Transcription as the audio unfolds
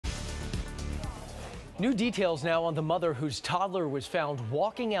New details now on the mother whose toddler was found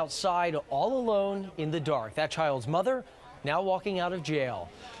walking outside all alone in the dark. That child's mother now walking out of jail.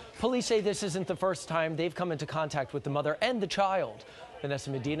 Police say this isn't the first time they've come into contact with the mother and the child. Vanessa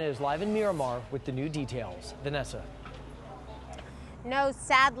Medina is live in Miramar with the new details. Vanessa. No,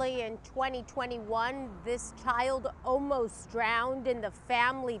 sadly, in 2021, this child almost drowned in the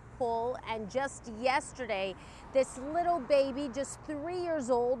family pool. And just yesterday, this little baby, just 3 years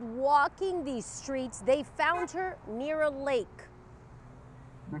old, walking these streets, they found her near a lake.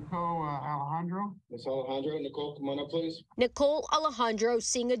 Nicole Alejandro. Miss Alejandro, Nicole, come on up, please. Nicole Alejandro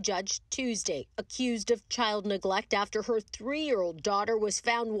seeing a judge Tuesday, accused of child neglect after her 3-year-old daughter was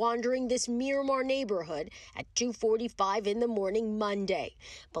found wandering this Miramar neighborhood at 2:45 in the morning Monday.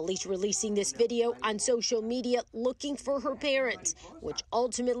 Police releasing this video on social media looking for her parents, which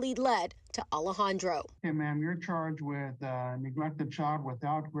ultimately led to Alejandro. Hey, ma'am, you're charged with neglected child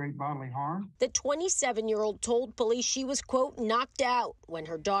without great bodily harm. The 27-year-old told police she was, quote, knocked out when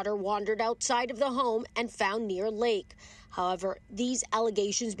her daughter wandered outside of the home and found near a lake. However, these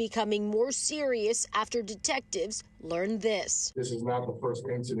allegations becoming more serious after detectives learned this. This is not the first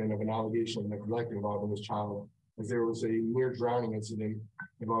incident of an allegation of neglect involving this child, as there was a near drowning incident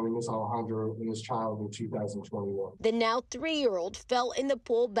involving Miss Alejandro and this child in 2021. The now 3-year-old fell in the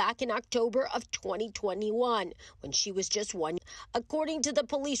pool back in October of 2021 when she was just 1. According to the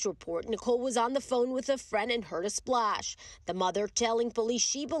police report, Nicole was on the phone with a friend and heard a splash. The mother telling police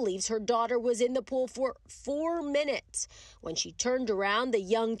she believes her daughter was in the pool for 4 minutes. When she turned around, the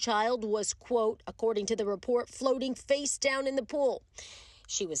young child was, quote, according to the report, floating face down in the pool.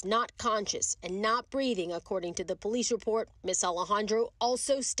 She was not conscious and not breathing, according to the police report. Miss Alejandro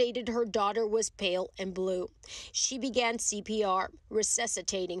also stated her daughter was pale and blue. She began CPR,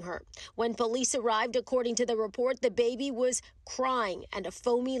 resuscitating her. When police arrived, according to the report, the baby was crying and a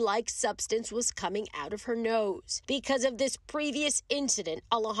foamy-like substance was coming out of her nose. Because of this previous incident,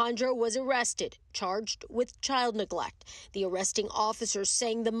 Alejandro was arrested, charged with child neglect. The arresting officer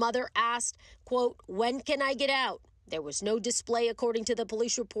saying the mother asked, quote, "When can I get out?" There was no display, according to the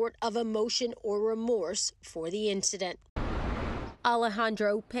police report, of emotion or remorse for the incident.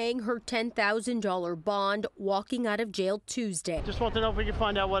 Alejandro paying her $10,000 bond, walking out of jail Tuesday. Just want to know if we can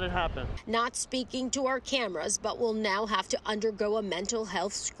find out what had happened. Not speaking to our cameras, but will now have to undergo a mental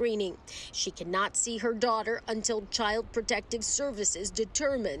health screening. She cannot see her daughter until Child Protective Services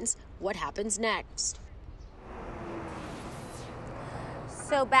determines what happens next.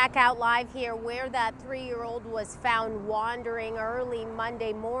 So back out live here where that 3-year-old was found wandering early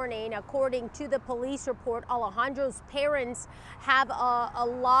Monday morning. According to the police report, Alejandro's parents have a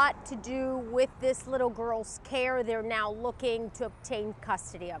lot to do with this little girl's care. They're now looking to obtain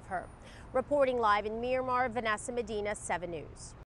custody of her. Reporting live in Miramar, Vanessa Medina, 7 News.